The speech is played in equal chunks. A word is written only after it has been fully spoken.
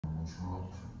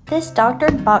This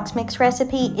doctored box mix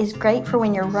recipe is great for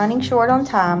when you're running short on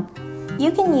time.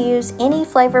 You can use any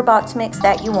flavor box mix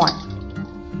that you want.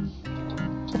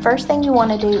 The first thing you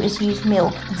want to do is use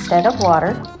milk instead of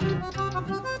water.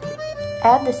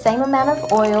 Add the same amount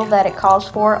of oil that it calls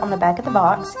for on the back of the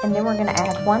box, and then we're going to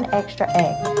add 1 extra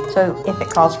egg. So if it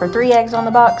calls for 3 eggs on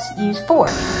the box, use 4.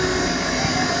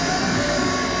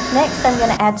 Next, I'm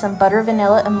going to add some butter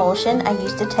vanilla emulsion. I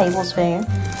used a tablespoon.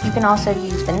 You can also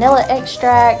use vanilla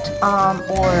extract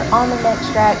or almond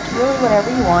extract, really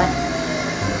whatever you want.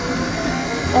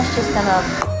 That's just going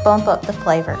to bump up the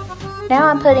flavor. Now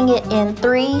I'm putting it in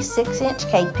 3 6-inch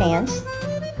cake pans.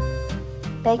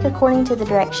 Bake according to the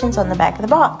directions on the back of the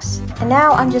box. And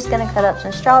now I'm just going to cut up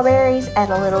some strawberries, add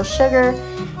a little sugar,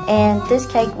 and this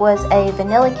cake was a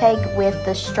vanilla cake with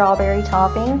the strawberry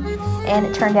topping, and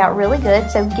it turned out really good.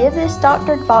 So give this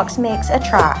doctored box mix a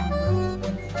try.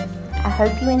 I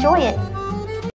hope you enjoy it.